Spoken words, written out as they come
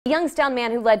The Youngstown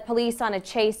man who led police on a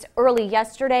chase early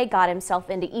yesterday got himself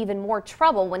into even more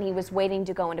trouble when he was waiting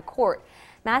to go into court.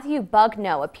 Matthew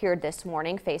Bugno appeared this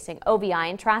morning facing OVI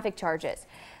and traffic charges.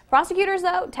 Prosecutors,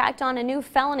 though, tacked on a new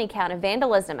felony count of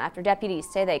vandalism after deputies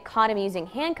say they caught him using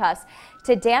handcuffs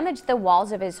to damage the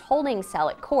walls of his holding cell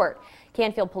at court.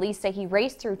 Canfield police say he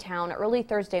raced through town early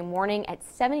Thursday morning at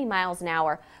 70 miles an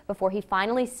hour before he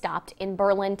finally stopped in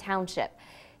Berlin Township.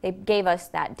 They gave us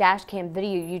that dash cam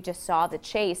video you just saw, the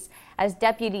chase. As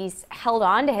deputies held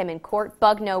on to him in court,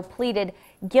 Bugno pleaded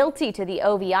guilty to the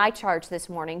OVI charge this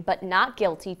morning, but not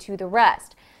guilty to the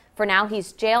rest. For now,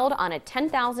 he's jailed on a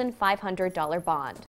 $10,500 bond.